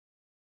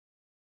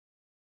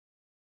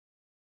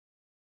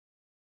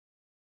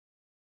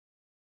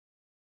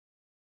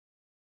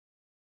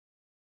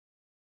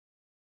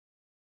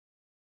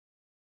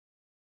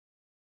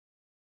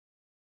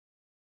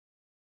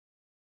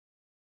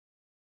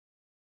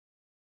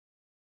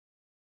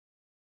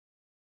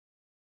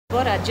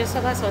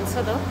राज्यसभा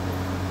सांसद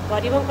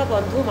परिवों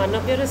बंधु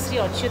मानवीय श्री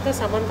अच्युत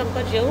सामंत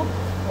जो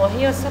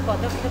महीयस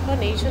पदक्षेप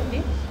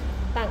नहीं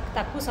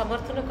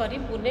समर्थन कर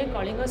पुणे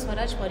कलिंग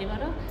स्वराज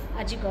परिवार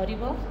आज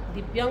गरीब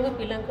दिव्यांग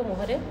पिला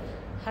मुहरे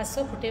हास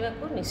फुटेवा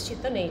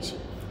निश्चित नहीं।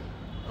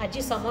 आज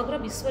समग्र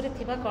विश्व में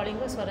थिबा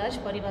कलिंग स्वराज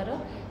परिवार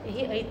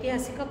यही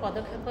ऐतिहासिक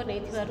पदक्षेप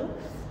नहीं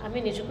आम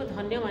निजक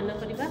धन्य मान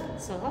करने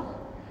सह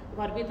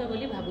गर्वित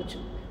बोली भावुँ।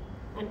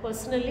 And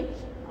personally,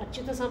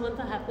 Achyuta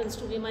Samanta happens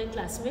to be my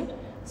classmate,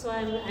 so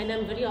I'm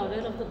very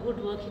aware of the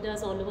good work he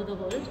does all over the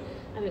world.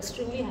 I'm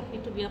extremely happy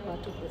to be a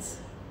part of this.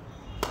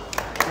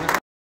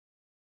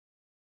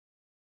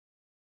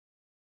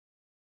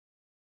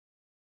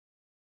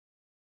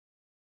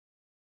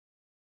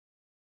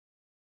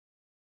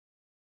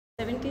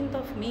 17th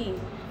of May,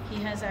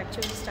 he has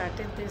actually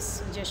started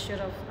this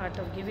gesture of art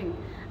of giving,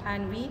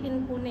 and we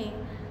in Pune,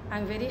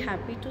 I'm very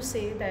happy to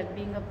say that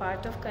being a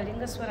part of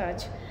Kalinga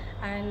Swaraj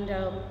and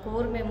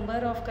core member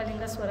of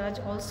Kalinga Swaraj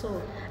also,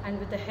 and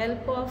with the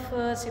help of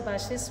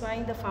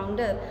Prabasi the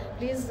founder,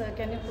 please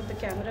can you put the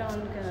camera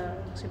on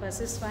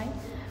Prabasi,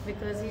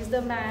 because he's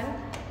the man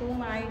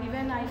whom I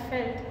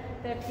felt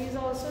that he's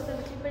also the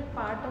little bit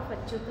part of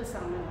Achyuta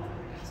Samanta.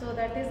 So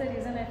that is the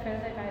reason I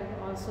felt that I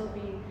will also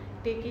be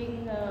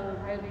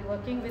I'll be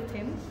working with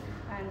him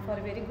and for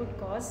a very good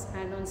cause.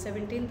 And on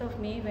 17th of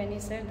May, when he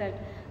said that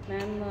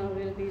ma'am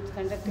will be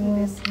conducting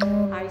this,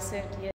 I said yes.